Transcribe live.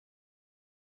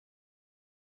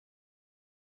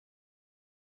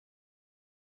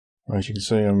As you can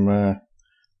see, I'm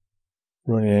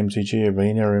running MTG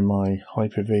Arena in my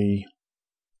Hyper-V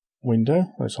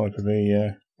window. There's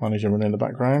Hyper-V manager running in the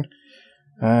background.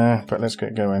 But let's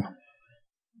get going.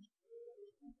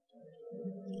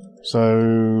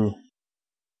 So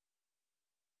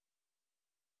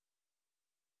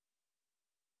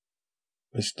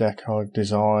this deck I've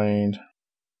designed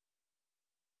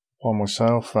by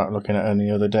myself without looking at any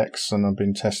other decks, and I've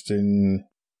been testing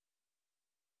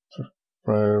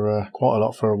for quite a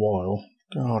lot for a while.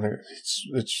 God,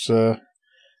 this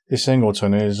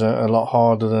Singleton is a lot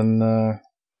harder than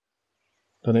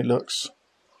it looks,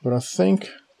 but I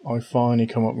think I finally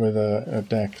come up with a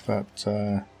deck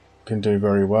that can do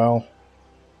very well,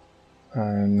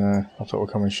 and I thought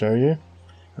I'd come and show you.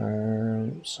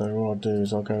 So what I'll do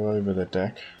is I'll go over the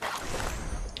deck,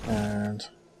 and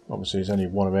obviously there's only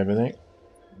one of everything.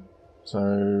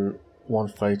 So one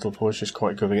fatal push is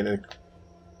quite good to get the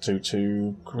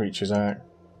 2/2 creatures out.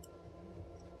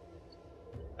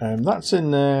 That's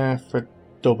in there for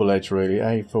double edge really,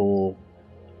 A, for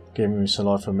giving me some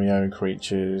life from my own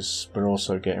creatures, but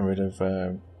also getting rid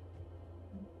of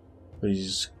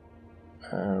these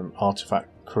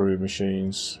artifact crew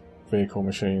machines, vehicle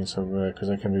machines, because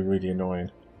they can be really annoying.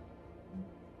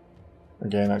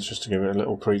 Again, that's just to give it a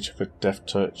little creature for Death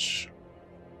Touch,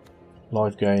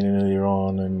 life gaining earlier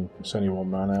on, and it's only 1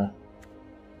 mana.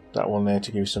 That one there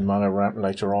to give some mana ramp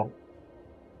later on.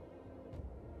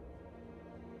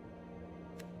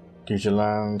 Gives you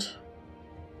land,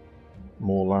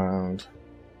 more land,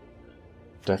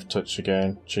 Death Touch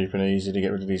again, cheap and easy to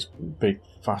get rid of these big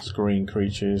fast green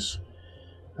creatures.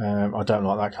 I don't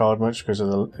like that card much because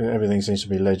everything seems to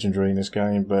be legendary in this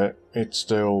game, but it's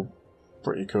still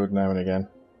pretty good now and again.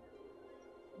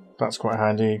 That's quite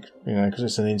handy, you know, because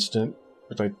it's an instant.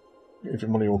 If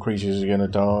one of your creatures are going to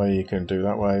die, you can do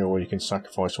that way, or you can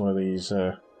sacrifice one of these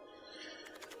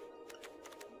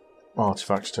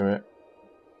artifacts to it.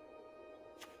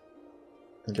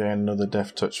 Again, another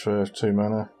Death Touch for 2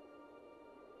 mana.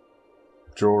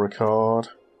 Draw a card.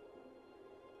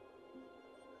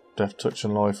 Death Touch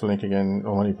and Life Link again.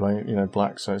 I'm only playing,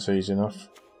 black, so it's easy enough.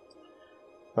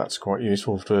 That's quite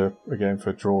useful for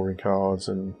drawing cards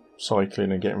and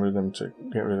cycling and getting rid of them to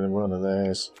get rid of one of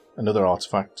theirs. Another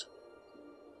artifact.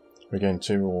 Again,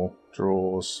 2 more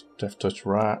draws. Death Touch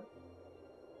Rat.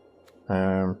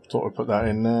 Thought I'd put that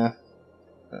in there.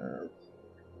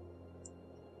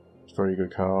 It's a very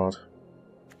good card.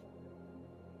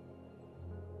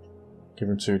 Give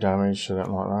him 2 damage, I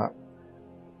don't like that.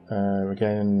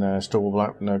 Again, Stubble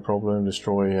Black, no problem.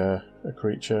 Destroy a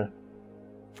creature.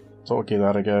 Thought I'd give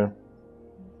that a go.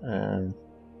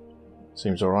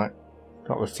 Seems alright.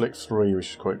 Got the Flick 3,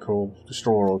 which is quite cool.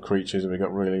 Destroy all creatures if we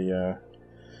got really out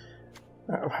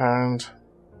of hand.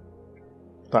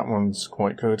 That one's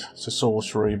quite good. It's a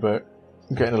sorcery, but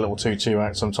getting a little 2/2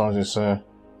 out sometimes is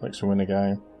makes me win the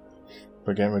game.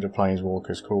 But getting rid of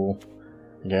Planeswalker is cool.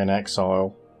 Again,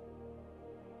 exile.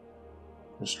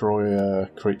 Destroy a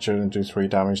creature and do 3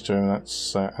 damage to him.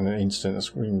 That's an instant.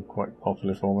 That's been quite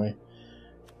popular for me.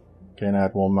 Again,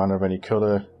 add 1 mana of any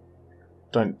colour.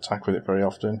 Don't attack with it very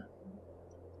often.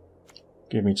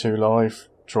 Give me 2 life.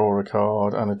 Draw a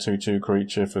card and a 2/2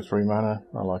 creature for 3 mana.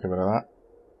 I like a bit of that.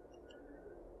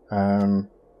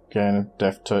 Again,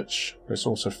 Death Touch. It's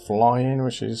also flying,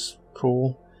 which is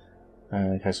cool.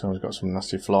 In case someone's got some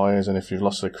nasty flyers, and if you've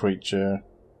lost a creature,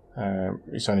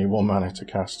 it's only 1 mana to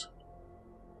cast.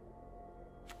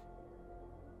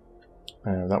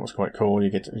 That was quite cool. You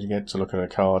get to look at a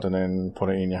card and then put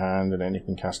it in your hand, and then you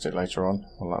can cast it later on.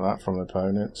 I like that from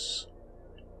opponents.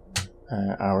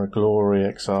 Our Glory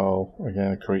Exile,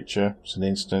 again a creature. It's an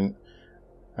instant.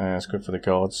 It's good for the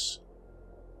gods.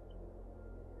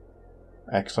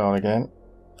 Exile again,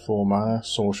 4 mana,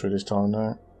 sorcery this time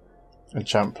now.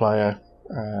 Enchant Player,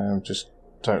 just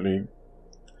totally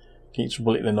keeps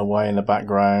whittling away in the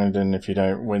background, and if you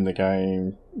don't win the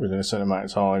game within a certain amount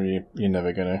of time, you're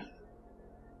never gonna.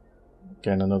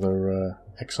 Again, another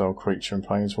exile creature and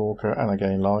Planeswalker, and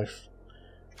again life.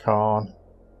 Karn,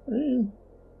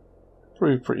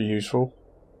 proved pretty useful.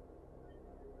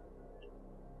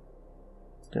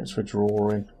 Gets for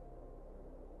drawing.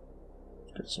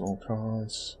 Get some more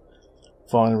cards.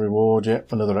 Final reward,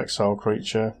 yep, another exile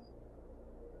creature.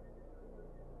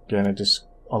 Again,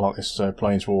 I like this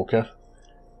Planeswalker.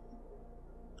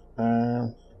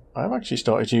 I've actually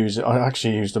started to use it. I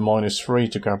actually used the -3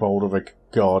 to grab hold of a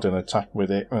guard and attack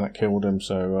with it when it killed him,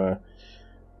 so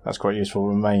that's quite useful.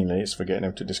 But mainly it's for getting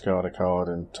him to discard a card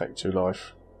and take 2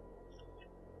 life.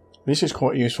 This is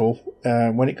quite useful.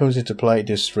 When it comes into play, it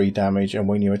does 3 damage, and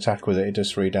when you attack with it, it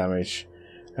does 3 damage.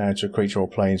 to a creature or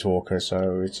planeswalker,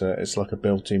 so it's like a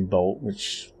built-in bolt,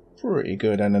 which is pretty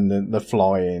good. And then the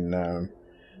flying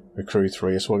the crew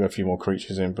 3, so I'll get a few more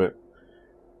creatures in, but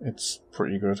it's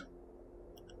pretty good.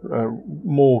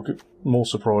 More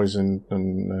surprising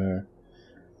than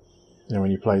you know,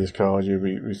 when you play this card, you'll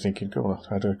be thinking, God,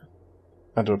 how do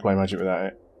I play Magic without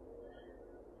it?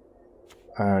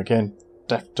 Again,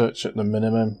 Death Touch at the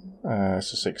minimum.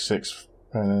 It's a 6/6,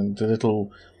 and the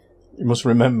little. You must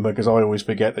remember, because I always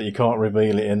forget that you can't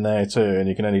reveal it in their turn.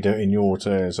 You can only do it in your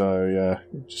turn. So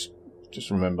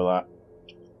just remember that.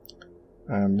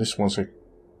 This one's a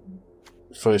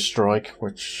first strike,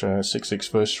 which 6/6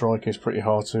 first strike is pretty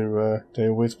hard to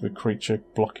deal with creature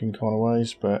blocking kind of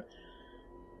ways, but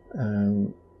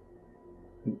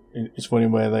it's funny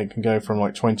where they can go from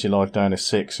like 20 life down to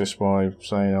 6 just by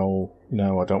saying, oh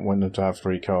no, I don't want them to have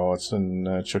 3 cards,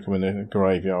 and chuck them in the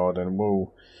graveyard, and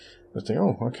whoa, they think,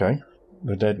 oh okay,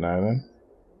 they're dead now then.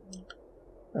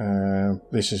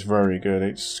 This is very good.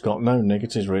 It's got no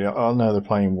negatives really. I know they're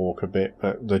playing walk a bit,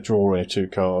 but the drawing of 2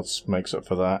 cards makes up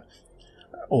for that.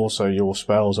 Also, your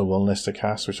spells are 1 less to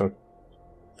cast, which I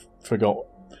forgot.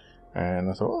 And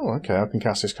I thought, oh, okay, I can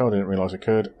cast this card. I didn't realise I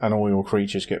could. And all your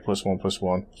creatures get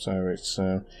 +1/+1. So it's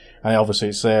and obviously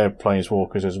it's their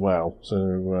planeswalkers as well.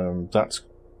 So that's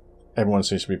everyone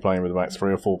seems to be playing with about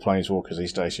 3 or 4 planeswalkers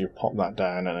these days. So you pop that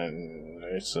down, and then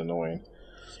it's annoying.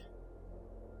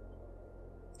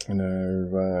 You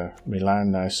know, my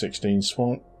land now 16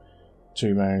 swamp,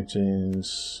 2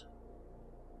 mountains.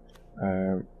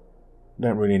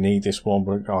 Don't really need this one,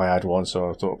 but I had one, so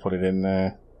I thought I'd put it in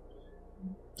there.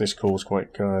 This card's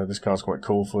quite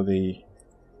cool for the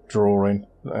drawing,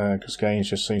 because games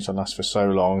just seem to last for so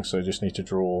long, so you just need to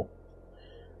draw.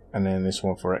 And then this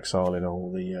one for exiling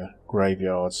all the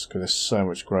graveyards, because there's so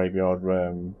much graveyard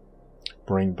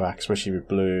bring back, especially with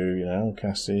blue. You know,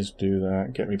 cast this, do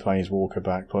that, get me Planeswalker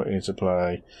back, put it into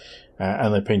play,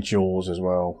 and they pinch yours as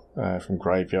well from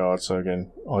graveyard. So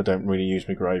again, I don't really use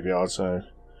my graveyard, so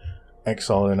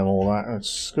exiling and all that,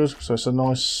 it's good. So it's a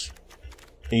nice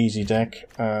easy deck.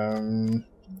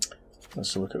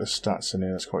 Let's look at the stats in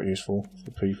here. That's quite useful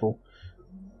for people.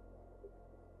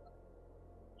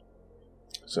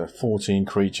 So 14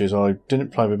 creatures. I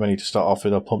didn't play with many to start off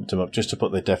with. I pumped them up just to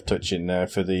put the Death Touch in there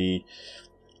for the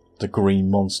green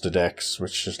monster decks,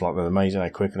 which is like, they're amazing how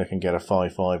quickly they can get a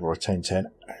 5/5 or a 10/10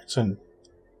 out, and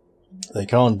they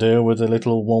can't deal with a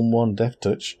little 1/1 Death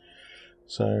Touch.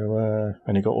 So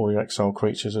and you got all your exile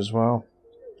creatures as well.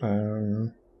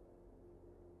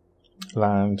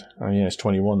 Land, oh yeah, it's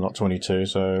 21, not 22.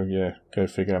 So yeah, go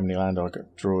figure how many land I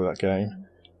could draw that game.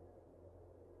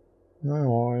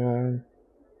 No,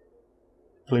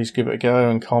 please give it a go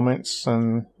and comments,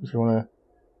 and if you want to,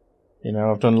 you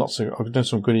know, I've done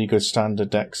some really good standard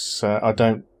decks. I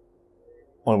don't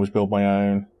always build my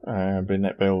own. I've been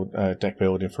deck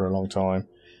building for a long time.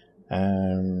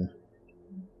 I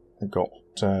got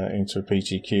into a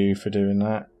PTQ for doing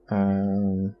that.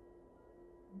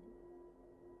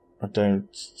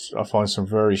 I find some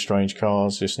very strange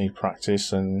cards, just need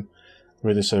practice, and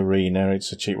with this arena,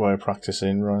 it's a cheap way of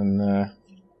practicing. I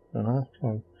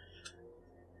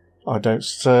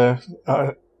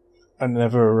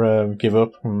never give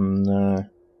up, and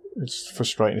it's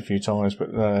frustrating a few times, but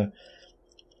I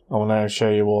will now show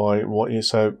you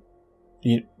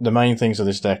the main things of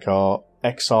this deck are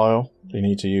exile. You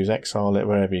need to use exile it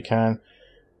wherever you can.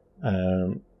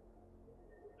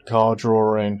 Card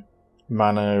drawing,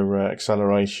 mana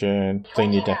acceleration,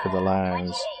 clean your deck of the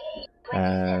lands,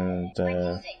 and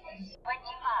then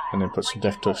put some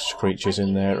Death Touch creatures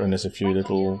in there, and there's a few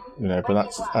little, you know, but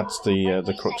that's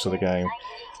the crux of the game.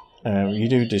 You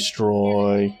do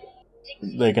destroy,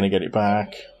 they're going to get it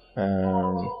back.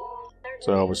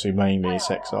 So obviously mainly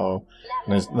it's exile,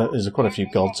 and there's quite a few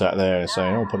gods out there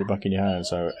saying, oh, put it back in your hand,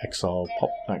 so exile, pop,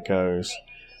 that goes.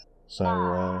 So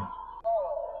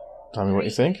tell me what you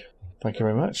think. Thank you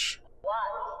very much.